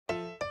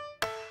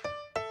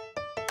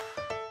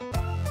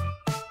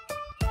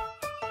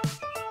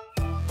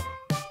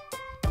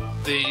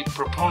The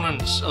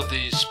proponents of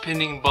the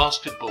spinning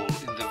basketball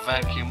in the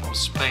vacuum of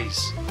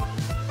space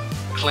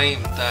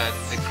claim that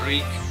a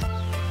Greek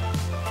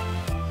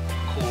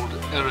called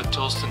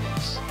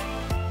Eratosthenes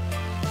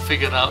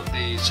figured out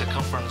the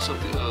circumference of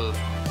the Earth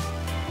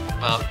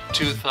about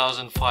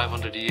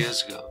 2,500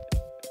 years ago.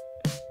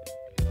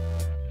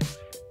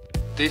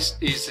 This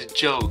is a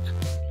joke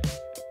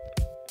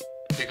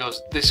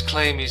because this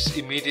claim is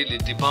immediately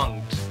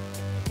debunked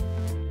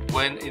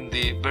when in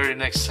the very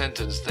next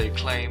sentence they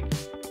claim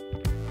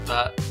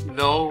that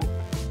no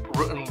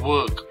written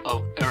work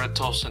of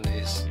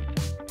Eratosthenes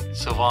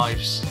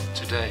survives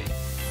today.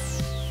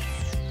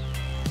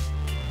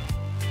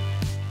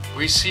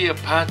 We see a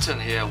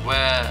pattern here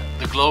where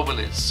the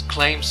globalists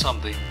claim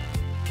something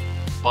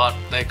but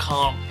they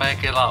can't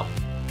back it up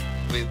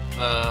with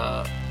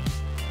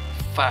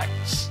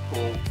facts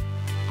or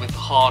with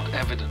hard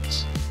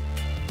evidence.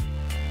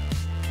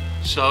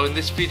 So in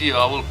this video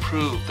I will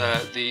prove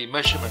that the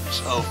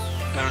measurements of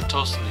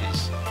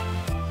Eratosthenes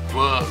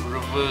were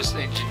reverse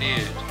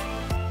engineered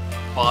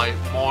by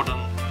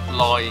modern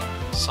lying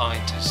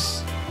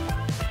scientists.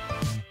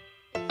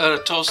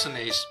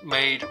 Eratosthenes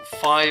made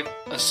 5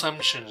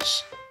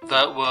 assumptions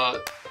that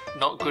were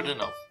not good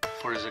enough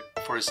for his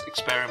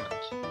experiment.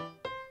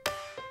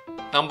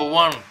 Number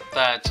 1,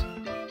 that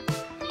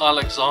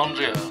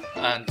Alexandria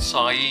and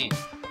Syene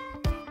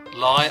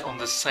lie on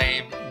the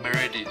same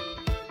meridian.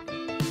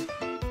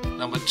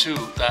 Number 2,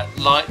 that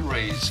light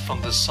rays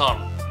from the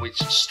sun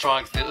which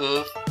strike the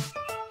earth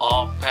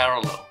are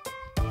parallel.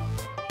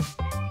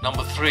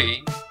 Number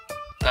 3,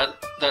 that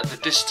the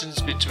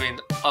distance between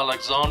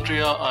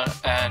Alexandria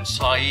and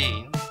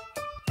Syene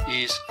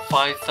is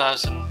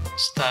 5,000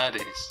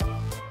 stadies.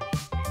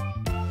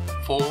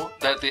 4,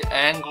 that the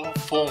angle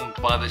formed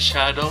by the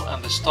shadow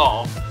and the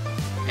star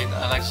in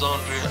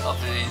Alexandria of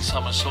the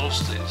summer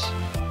solstice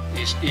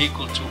is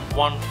equal to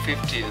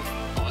 1/50th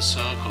of a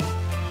circle.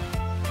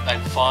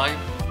 And 5,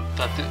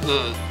 that the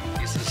Earth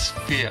is a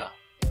sphere.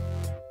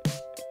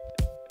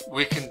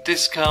 We can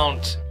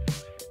discount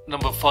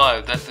number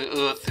 5, that the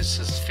Earth is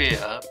a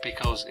sphere,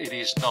 because it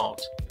is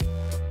not.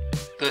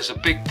 There's a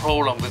big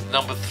problem with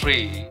number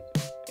 3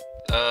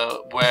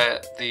 where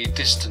the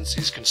distance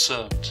is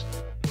concerned.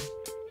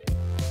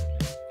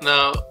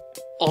 Now,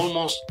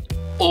 almost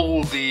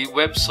all the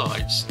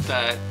websites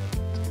that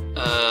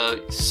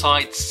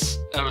cites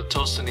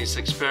Eratosthenes'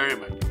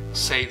 experiment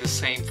say the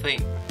same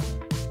thing.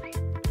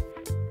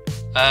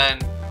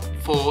 And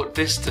for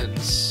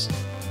distance,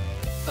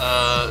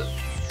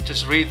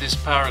 just read this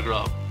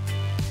paragraph.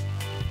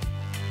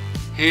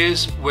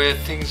 Here's where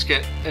things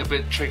get a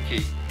bit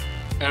tricky.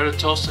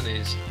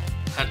 Eratosthenes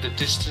had the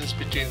distance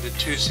between the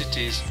 2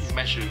 cities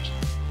measured.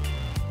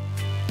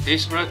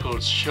 His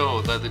records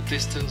show that the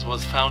distance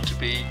was found to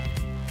be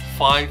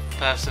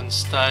 5,000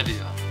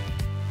 stadia.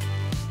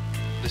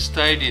 The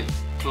stadion,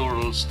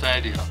 plural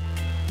stadia,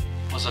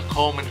 was a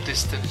common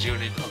distance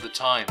unit of the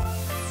time.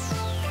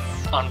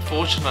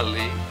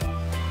 Unfortunately,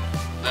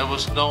 there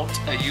was not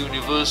a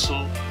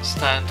universal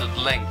standard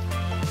length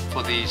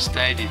for the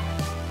stadium,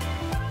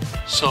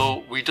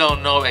 so we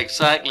don't know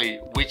exactly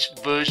which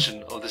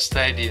version of the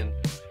stadium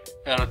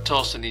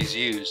Eratosthenes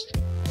used,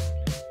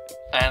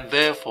 and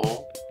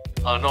therefore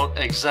are not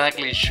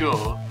exactly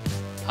sure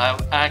how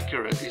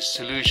accurate his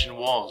solution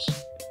was.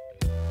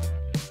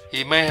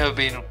 He may have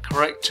been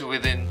correct to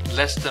within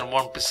less than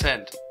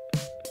 1%,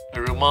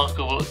 a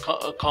remarkable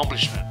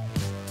accomplishment,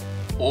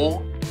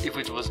 or if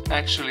it was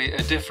actually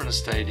a different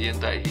stadium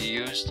that he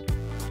used,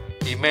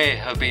 he may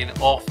have been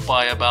off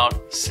by about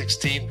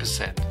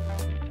 16%.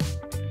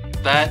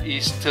 That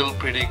is still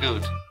pretty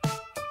good.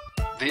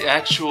 The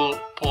actual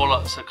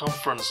polar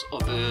circumference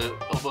of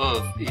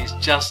Earth is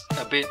just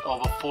a bit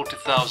over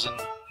 40,000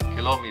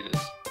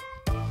 kilometers,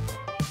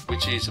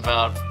 which is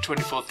about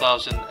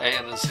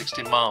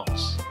 24,860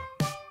 miles.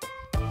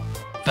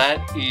 That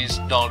is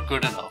not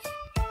good enough.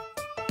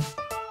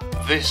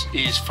 This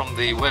is from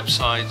the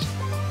website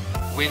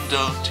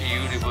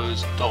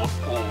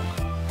windowtouniverse.org.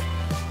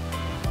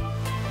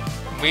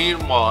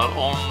 Meanwhile,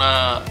 on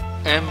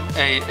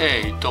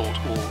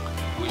MAA.org,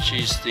 which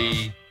is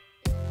the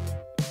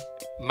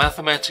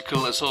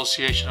Mathematical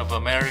Association of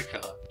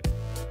America,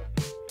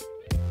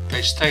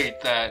 they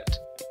state that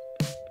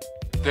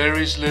there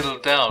is little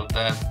doubt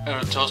that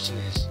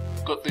Eratosthenes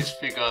got this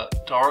figure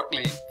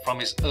directly from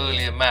his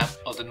earlier map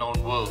of the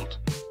known world.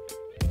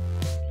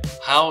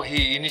 How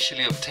he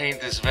initially obtained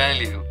this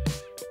value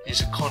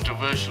is a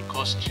controversial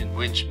question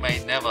which may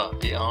never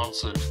be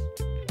answered.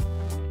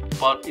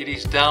 But it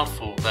is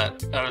doubtful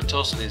that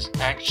Eratosthenes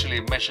actually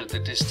measured the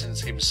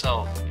distance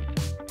himself.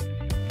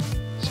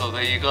 So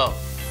there you go.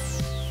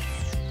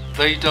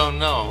 They don't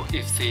know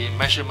if the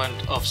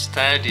measurement of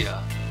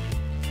stadia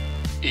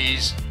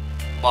is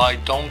by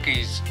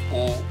donkeys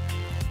or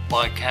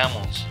by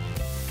camels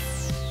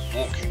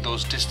walking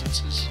those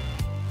distances.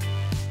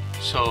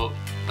 So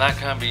that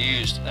can be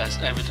used as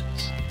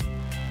evidence.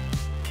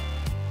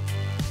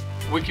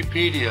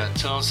 Wikipedia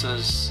tells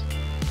us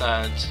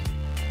that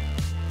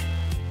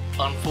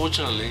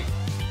unfortunately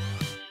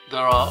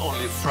there are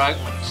only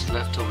fragments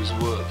left of his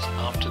works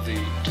after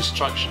the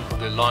destruction of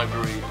the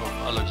Library of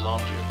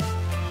Alexandria.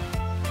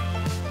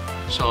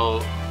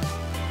 So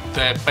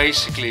they're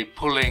basically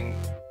pulling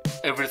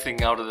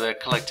everything out of their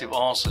collective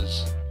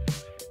arses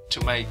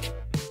to make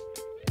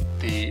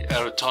the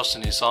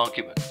Eratosthenes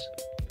argument.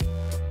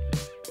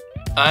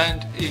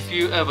 And if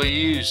you ever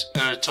use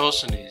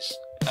Eratosthenes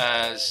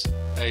as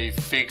a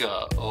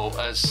figure or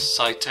as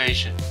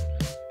citation,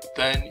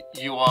 then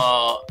you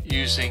are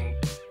using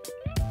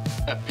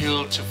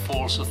appeal to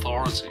false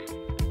authority.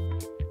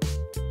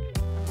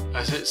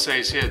 As it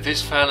says here, this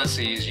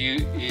fallacy is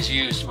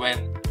used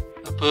when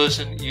a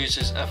person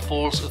uses a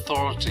false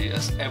authority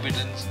as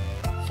evidence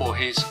for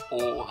his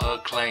or her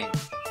claim.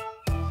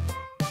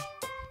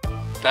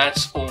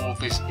 That's all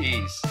this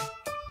is.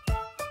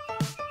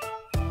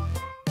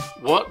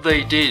 What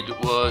they did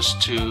was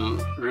to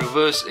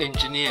reverse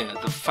engineer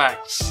the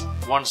facts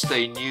once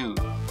they knew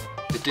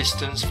the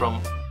distance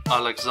from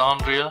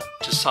Alexandria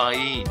to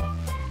Syene,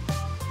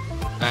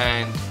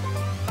 and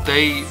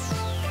they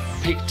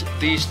picked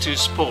these two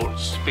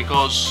spots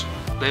because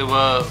they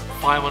were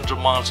 500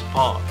 miles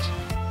apart,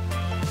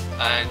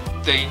 and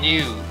they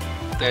knew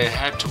they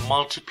had to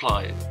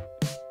multiply it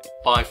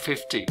by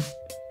 50.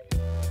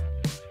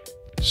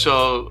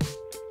 So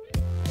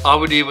I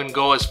would even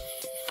go as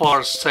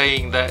far as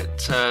saying that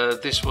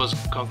this was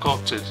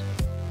concocted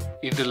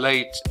in the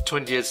late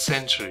 20th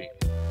century.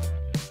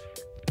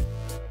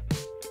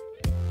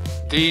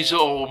 These are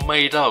all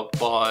made up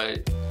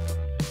by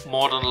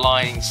modern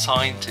lying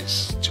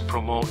scientists to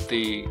promote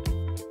the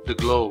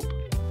globe.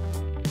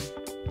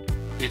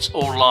 It's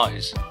all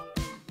lies.